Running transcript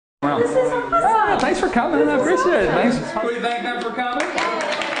Wow. This is awesome. Thanks for coming. I appreciate it. Thanks. We thank them for coming.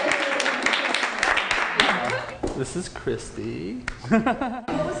 This is Christy. What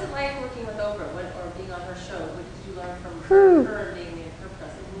was it like working with Oprah or being on her show? What did you learn from her being in her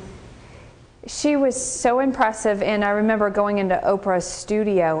presence? She was so impressive, and I remember going into Oprah's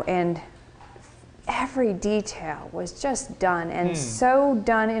studio and every detail was just done, and so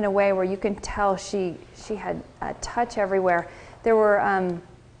done in a way where you can tell she had a touch everywhere. There were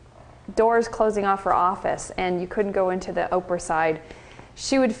doors closing off her office, and you couldn't go into the Oprah side.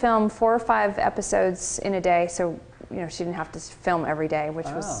 She would film 4 or 5 episodes in a day, so she didn't have to film every day, which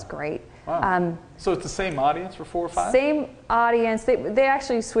was great. Wow. So it's the same audience for 4 or 5? Same audience. They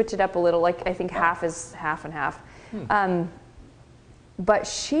actually switch it up a little, like I think half is half and half. But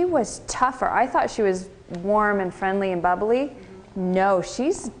she was tougher. I thought she was warm and friendly and bubbly. No,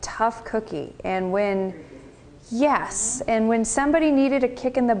 she's a tough cookie. And when somebody needed a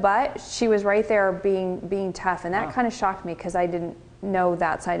kick in the butt, she was right there being tough. And that kind of shocked me because I didn't know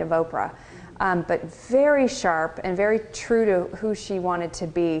that side of Oprah. But very sharp and very true to who she wanted to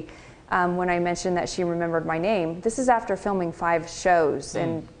be. When I mentioned that she remembered my name, this is after filming 5 shows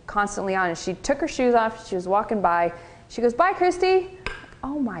and constantly on. And she took her shoes off, she was walking by, she goes, "Bye, Christy."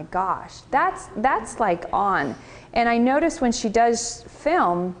 Oh my gosh, that's like on. And I noticed when she does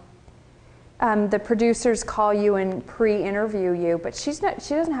film, the producers call you and pre-interview you, but she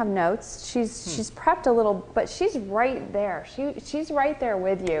doesn't have notes. She's prepped a little, but she's right there. She's right there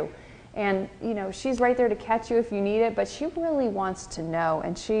with you. And she's right there to catch you if you need it, but she really wants to know,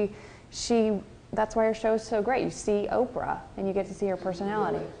 and that's why her show is so great. You see Oprah and you get to see her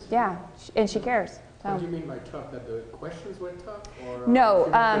personality. Yeah, and she cares. What do you mean by tough? That the questions were tough, or no?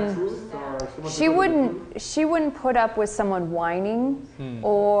 She wouldn't put up with someone whining,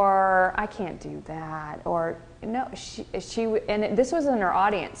 or "I can't do that," or no. And this was in her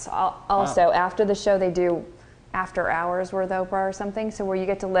audience also. Wow. After the show, they do after hours with Oprah or something, so where you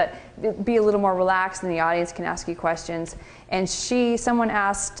get to be a little more relaxed and the audience can ask you questions. And someone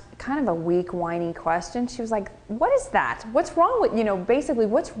asked kind of a weak, whiny question. She was like, "What is that? What's wrong with basically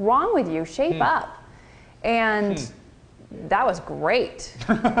what's wrong with you? Shape up." And that was great.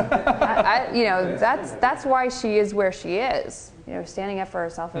 That's why she is where she is. Standing up for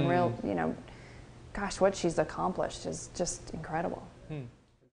herself and real, gosh, what she's accomplished is just incredible.